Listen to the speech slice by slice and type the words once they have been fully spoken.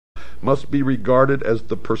must be regarded as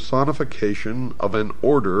the personification of an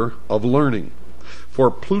order of learning, for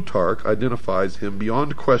Plutarch identifies him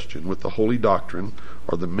beyond question with the holy doctrine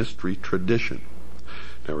or the mystery tradition.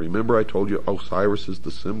 Now remember, I told you Osiris is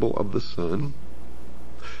the symbol of the sun,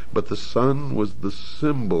 but the sun was the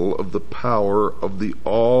symbol of the power of the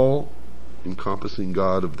all-encompassing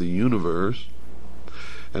God of the universe.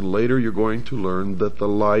 And later you're going to learn that the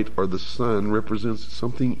light or the sun represents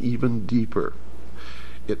something even deeper.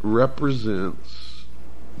 It represents,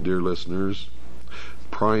 dear listeners,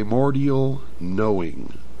 primordial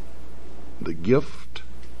knowing, the gift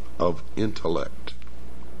of intellect.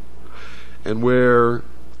 And where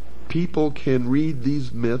people can read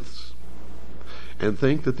these myths and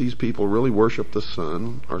think that these people really worship the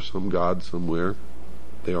sun or some god somewhere,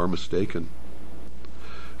 they are mistaken.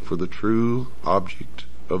 For the true object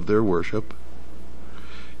of their worship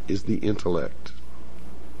is the intellect.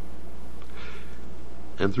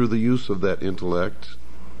 And through the use of that intellect,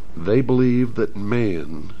 they believe that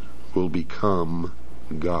man will become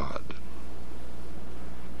God.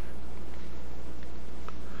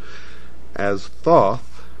 As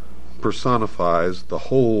Thoth personifies the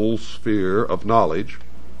whole sphere of knowledge,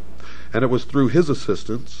 and it was through his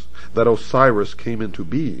assistance that Osiris came into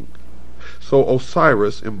being, so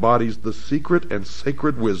Osiris embodies the secret and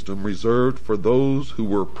sacred wisdom reserved for those who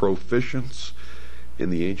were proficients in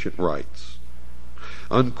the ancient rites.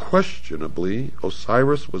 Unquestionably,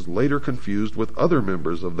 Osiris was later confused with other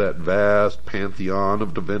members of that vast pantheon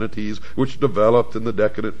of divinities which developed in the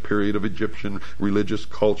decadent period of Egyptian religious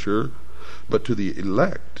culture. But to the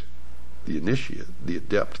elect, the initiate, the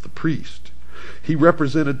adept, the priest, he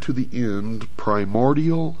represented to the end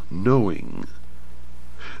primordial knowing,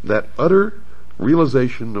 that utter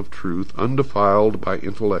realization of truth, undefiled by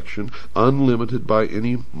intellection, unlimited by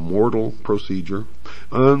any mortal procedure,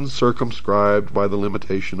 uncircumscribed by the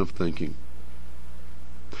limitation of thinking.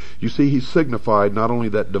 You see, he signified not only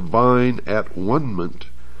that divine at-one-ment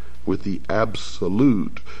with the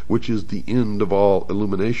Absolute, which is the end of all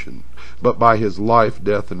illumination, but by his life,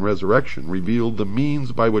 death, and resurrection revealed the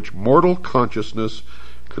means by which mortal consciousness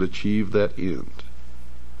could achieve that end.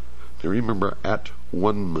 Now remember,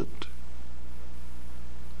 at-one-ment.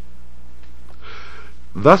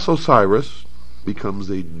 Thus Osiris becomes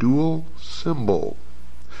a dual symbol,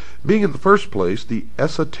 being in the first place the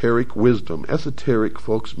esoteric wisdom. Esoteric,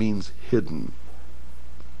 folks, means hidden.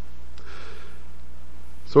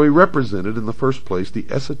 So he represented in the first place the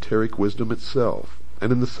esoteric wisdom itself,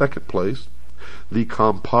 and in the second place the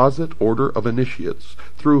composite order of initiates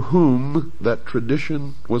through whom that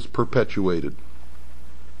tradition was perpetuated.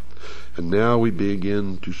 And now we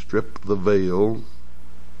begin to strip the veil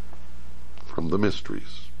from the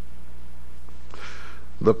mysteries.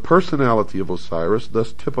 The personality of Osiris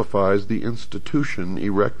thus typifies the institution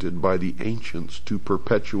erected by the ancients to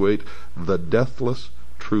perpetuate the deathless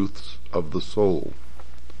truths of the soul.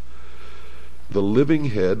 The living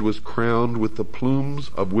head was crowned with the plumes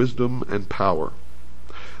of wisdom and power.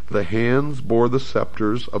 The hands bore the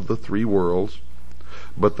scepters of the three worlds,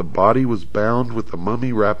 but the body was bound with the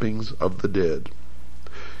mummy wrappings of the dead.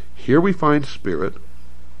 Here we find spirit,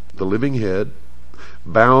 the living head,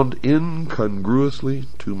 bound incongruously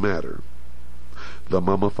to matter, the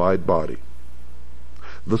mummified body.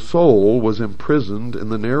 The soul was imprisoned in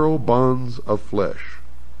the narrow bonds of flesh.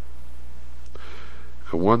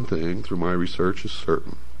 One thing, through my research, is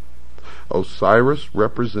certain. Osiris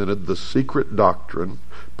represented the secret doctrine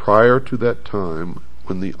prior to that time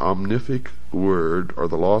when the omnific word, or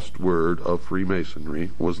the lost word, of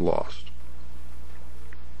Freemasonry was lost.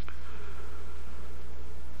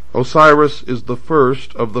 Osiris is the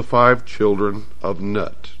first of the 5 children of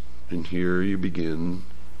Nut. And here you begin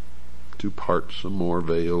to part some more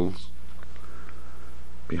veils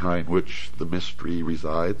behind which the mystery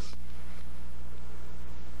resides.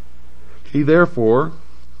 He therefore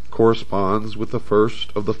corresponds with the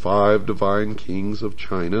first of the 5 divine kings of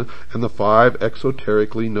China and the 5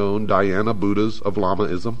 exoterically known Dhyana Buddhas of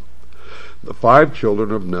Lamaism. The 5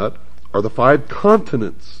 children of Nut are the 5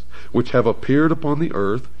 continents which have appeared upon the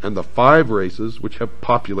earth and the 5 races which have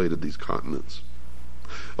populated these continents.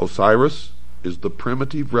 Osiris is the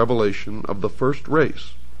primitive revelation of the first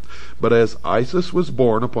race. But as Isis was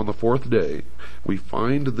born upon the 4th day, we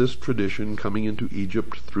find this tradition coming into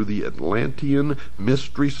Egypt through the Atlantean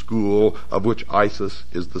mystery school of which Isis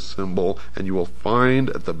is the symbol, and you will find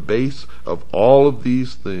at the base of all of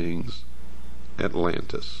these things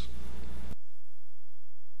Atlantis.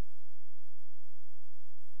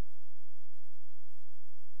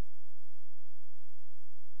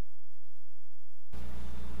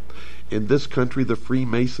 In this country, the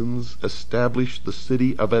Freemasons established the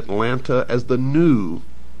city of Atlanta as the new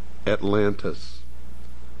Atlantis.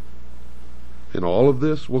 And all of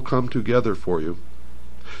this will come together for you.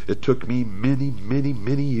 It took me many, many,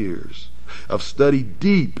 many years of study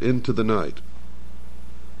deep into the night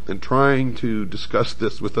and trying to discuss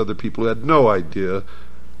this with other people who had no idea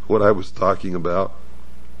what I was talking about.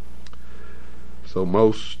 So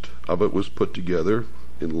most of it was put together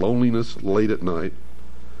in loneliness late at night.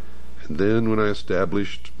 And then when I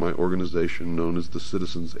established my organization known as the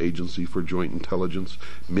Citizens Agency for Joint Intelligence,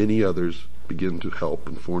 many others began to help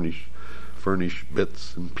and furnish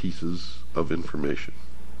bits and pieces of information.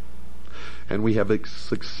 And we have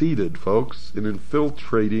succeeded, folks, in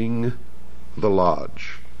infiltrating the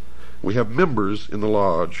lodge. We have members in the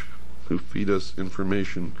lodge who feed us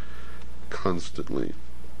information constantly.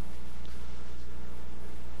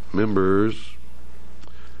 Members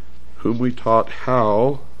whom we taught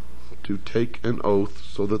how to take an oath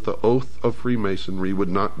so that the oath of Freemasonry would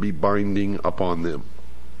not be binding upon them.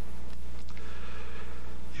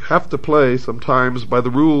 You have to play sometimes by the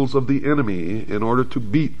rules of the enemy in order to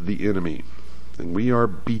beat the enemy. And we are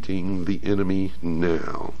beating the enemy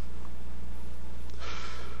now.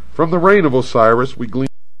 From the reign of Osiris, we glean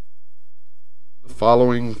the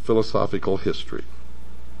following philosophical history.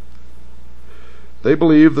 They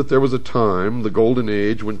believed that there was a time, the Golden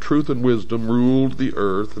Age, when truth and wisdom ruled the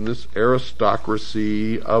earth, and this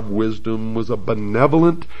aristocracy of wisdom was a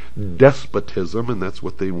benevolent despotism, and that's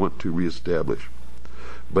what they want to reestablish.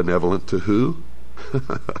 Benevolent to who?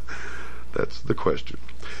 That's the question.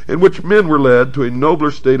 In which men were led to a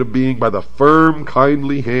nobler state of being by the firm,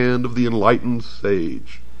 kindly hand of the enlightened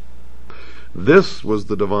sage. This was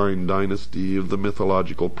the divine dynasty of the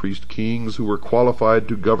mythological priest-kings who were qualified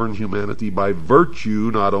to govern humanity by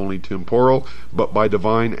virtue not only temporal, but by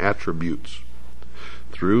divine attributes.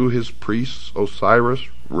 Through his priests, Osiris,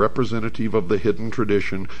 representative of the hidden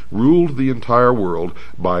tradition, ruled the entire world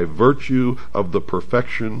by virtue of the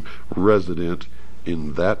perfection resident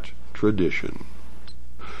in that tradition.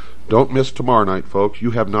 Don't miss tomorrow night, folks.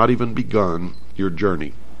 You have not even begun your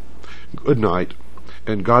journey. Good night.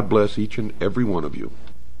 And God bless each and every one of you.